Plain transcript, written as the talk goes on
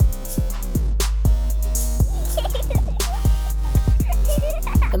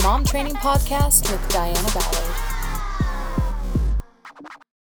Mom Training Podcast with Diana Ballard.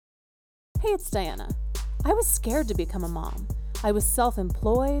 Hey, it's Diana. I was scared to become a mom. I was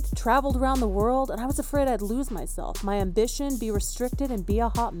self-employed, traveled around the world, and I was afraid I'd lose myself, my ambition, be restricted, and be a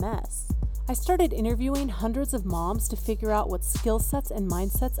hot mess. I started interviewing hundreds of moms to figure out what skill sets and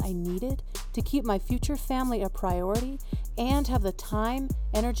mindsets I needed to keep my future family a priority and have the time,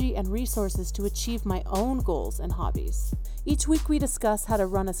 energy, and resources to achieve my own goals and hobbies. Each week we discuss how to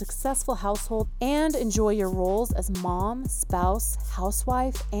run a successful household and enjoy your roles as mom, spouse,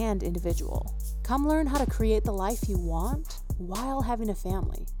 housewife, and individual. Come learn how to create the life you want while having a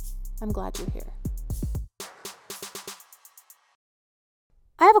family. I'm glad you're here.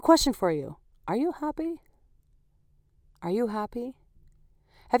 I have a question for you. Are you happy? Are you happy?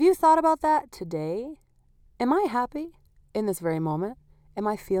 Have you thought about that today? Am I happy in this very moment? Am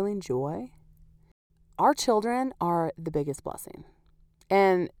I feeling joy? Our children are the biggest blessing.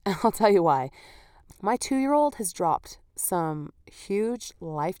 And I'll tell you why. My 2-year-old has dropped some huge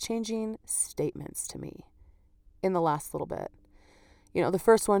life-changing statements to me in the last little bit. You know, the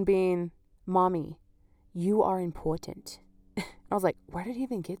first one being, "Mommy, you are important." I was like, where did he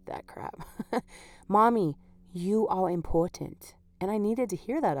even get that crap? "Mommy, you are important." And I needed to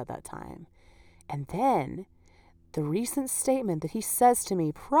hear that at that time. And then the recent statement that he says to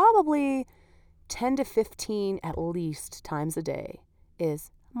me probably 10 to 15 at least times a day is,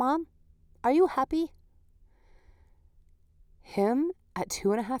 "Mom, are you happy?" Him at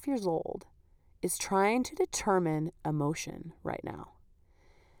 2.5 years old is trying to determine emotion right now.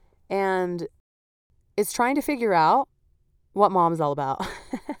 And is trying to figure out what mom's all about.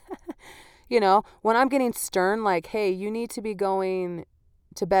 You know, when I'm getting stern, like, "Hey, you need to be going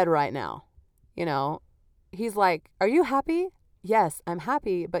to bed right now." You know, he's like, "Are you happy?" "Yes, I'm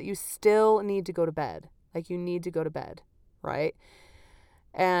happy, but you still need to go to bed. Like, you need to go to bed, right?"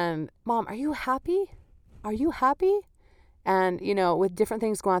 And, "Mom, are you happy? Are you happy?" And, you know, with different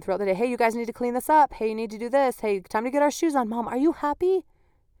things going on throughout the day. "Hey, you guys need to clean this up. Hey, you need to do this. Hey, time to get our shoes on. Mom, are you happy?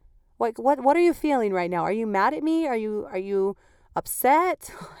 Like, what are you feeling right now? Are you mad at me? Are you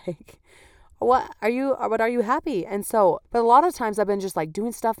upset? Like, what are you happy?" And so, but a lot of times I've been just like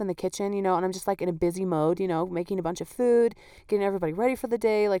doing stuff in the kitchen, you know, and I'm just like in a busy mode, you know, making a bunch of food, getting everybody ready for the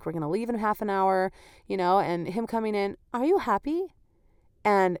day. Like, we're going to leave in half an hour, you know, and him coming in, "Are you happy?"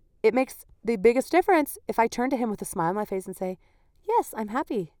 And it makes the biggest difference if I turn to him with a smile on my face and say, "Yes, I'm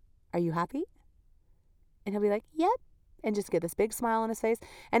happy. Are you happy?" And he'll be like, "Yep." And just get this big smile on his face.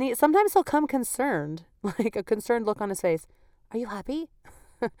 And sometimes he'll come concerned, like a concerned look on his face. "Are you happy?"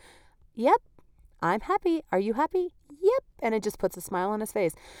 "Yep, I'm happy. Are you happy?" "Yep." And it just puts a smile on his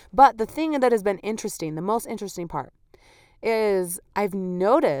face. But the thing that has been interesting, the most interesting part, is I've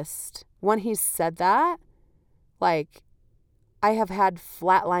noticed when he's said that, like, I have had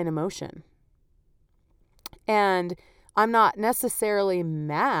flatline emotion. And I'm not necessarily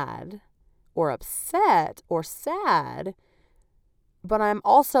mad or upset or sad, but I'm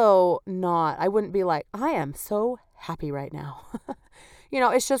also not, I wouldn't be like, "I am so happy right now." You know,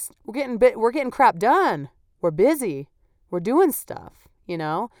 it's just, we're getting crap done. We're busy. We're doing stuff, you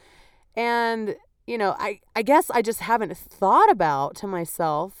know? And, you know, I guess I just haven't thought about to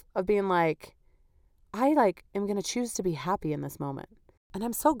myself of being like, I am going to choose to be happy in this moment. And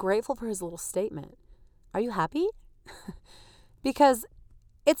I'm so grateful for his little statement. "Are you happy?" Because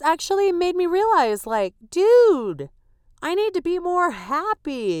it's actually made me realize, like, dude, I need to be more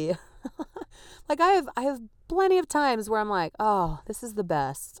happy. Like, I have plenty of times where I'm like, "Oh, this is the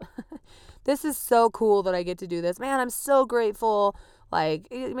best." This is so cool that I get to do this. Man, I'm so grateful. Like,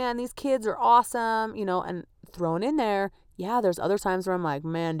 man, these kids are awesome, you know, and thrown in there. Yeah, there's other times where I'm like,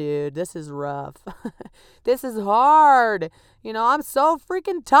 "Man, dude, this is rough." This is hard. You know, I'm so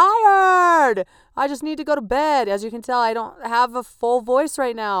freaking tired. I just need to go to bed. As you can tell, I don't have a full voice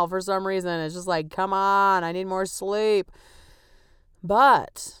right now for some reason. It's just like, come on, I need more sleep.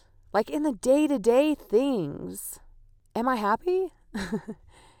 But, like, in the day-to-day things, am I happy?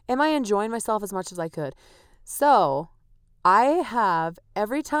 Am I enjoying myself as much as I could? So, I have,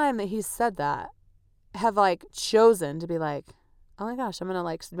 every time that he's said that, have like chosen to be like, "Oh my gosh, I'm going to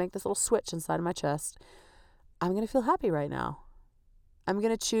like make this little switch inside of my chest. I'm going to feel happy right now. I'm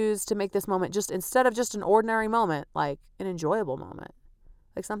going to choose to make this moment just, instead of just an ordinary moment, like an enjoyable moment."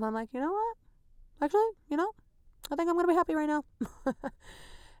 Like something I'm like, you know what? Actually, you know, I think I'm going to be happy right now.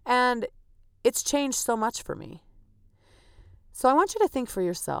 And it's changed so much for me. So I want you to think for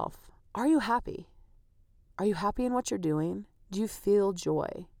yourself, are you happy? Are you happy in what you're doing? Do you feel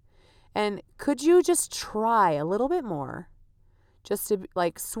joy? And could you just try a little bit more, just to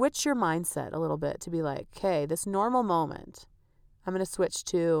like switch your mindset a little bit to be like, okay, this normal moment, I'm going to switch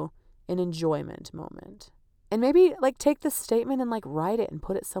to an enjoyment moment. And maybe like take this statement and like write it and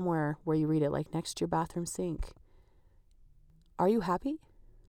put it somewhere where you read it, like next to your bathroom sink. Are you happy?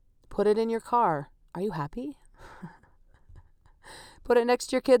 Put it in your car. Are you happy? Put it next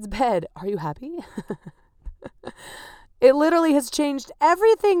to your kid's bed. Are you happy? It literally has changed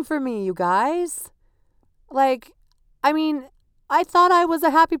everything for me, you guys. Like, I mean, I thought I was a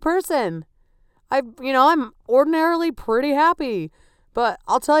happy person. I'm ordinarily pretty happy. But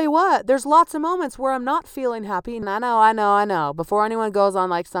I'll tell you what, there's lots of moments where I'm not feeling happy. And I know. Before anyone goes on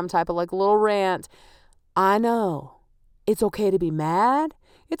like some type of like little rant, I know it's okay to be mad.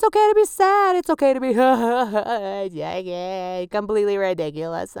 It's okay to be sad. It's okay to be completely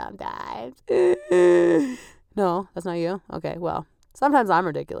ridiculous sometimes. No, that's not you? Okay, well, sometimes I'm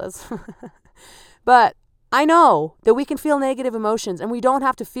ridiculous. But I know that we can feel negative emotions and we don't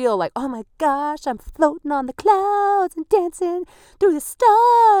have to feel like, oh my gosh, I'm floating on the clouds and dancing through the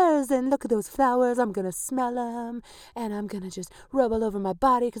stars and look at those flowers, I'm going to smell them and I'm going to just rub all over my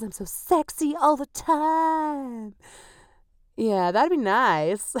body because I'm so sexy all the time. Yeah, that'd be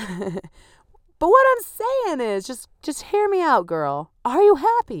nice. But what I'm saying is just hear me out, girl. Are you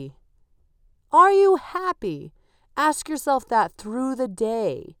happy? Are you happy? Ask yourself that through the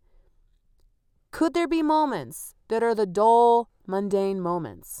day. Could there be moments that are the dull, mundane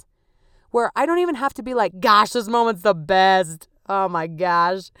moments where I don't even have to be like, gosh, this moment's the best. Oh my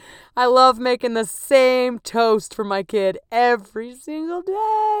gosh. I love making the same toast for my kid every single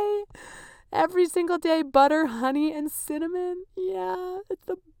day. Every single day, butter, honey, and cinnamon. Yeah, it's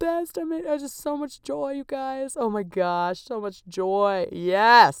the best. I just so much joy, you guys. Oh my gosh, so much joy.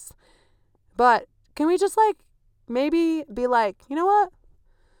 Yes. But can we just like maybe be like, you know what?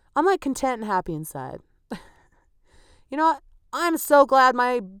 I'm like content and happy inside. You know what? I'm so glad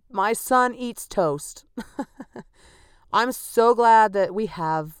my son eats toast. I'm so glad that we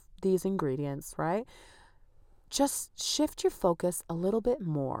have these ingredients, right? Just shift your focus a little bit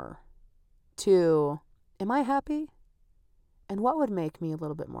more to, am I happy? And what would make me a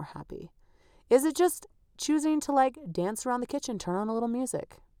little bit more happy? Is it just choosing to like dance around the kitchen, turn on a little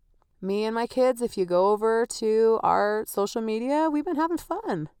music? Me and my kids, if you go over to our social media, we've been having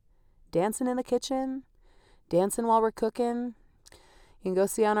fun. Dancing in the kitchen, dancing while we're cooking. You can go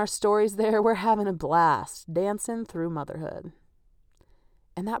see on our stories there, we're having a blast, dancing through motherhood.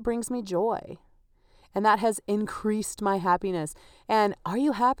 And that brings me joy. And that has increased my happiness. And are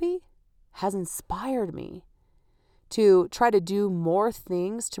you happy? Has inspired me to try to do more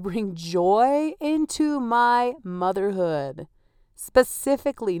things to bring joy into my motherhood.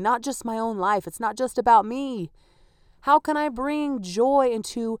 Specifically, not just my own life. It's not just about me. How can I bring joy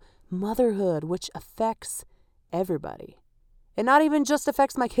into motherhood, which affects everybody? It not even just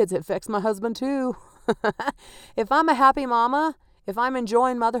affects my kids, it affects my husband too. If I'm a happy mama, if I'm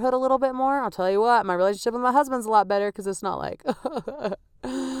enjoying motherhood a little bit more, I'll tell you what, my relationship with my husband's a lot better because it's not like,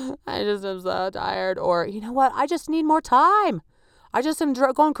 I just am so tired. Or, you know what, I just need more time. I just am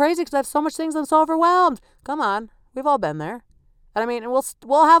going crazy because I have so much things. I'm so overwhelmed. Come on, we've all been there. And I mean,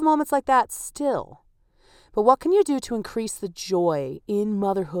 we'll have moments like that still. But what can you do to increase the joy in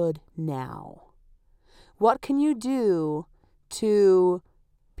motherhood now? What can you do to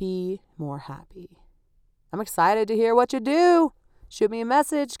be more happy? I'm excited to hear what you do. Shoot me a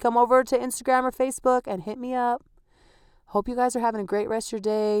message. Come over to Instagram or Facebook and hit me up. Hope you guys are having a great rest of your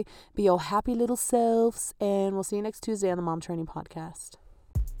day. Be your happy little selves. And we'll see you next Tuesday on the Mom Training Podcast.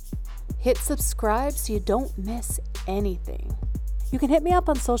 Hit subscribe so you don't miss anything. You can hit me up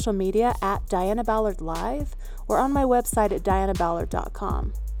on social media at Diana Ballard Live or on my website at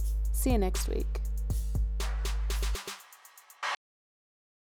dianaballard.com. See you next week.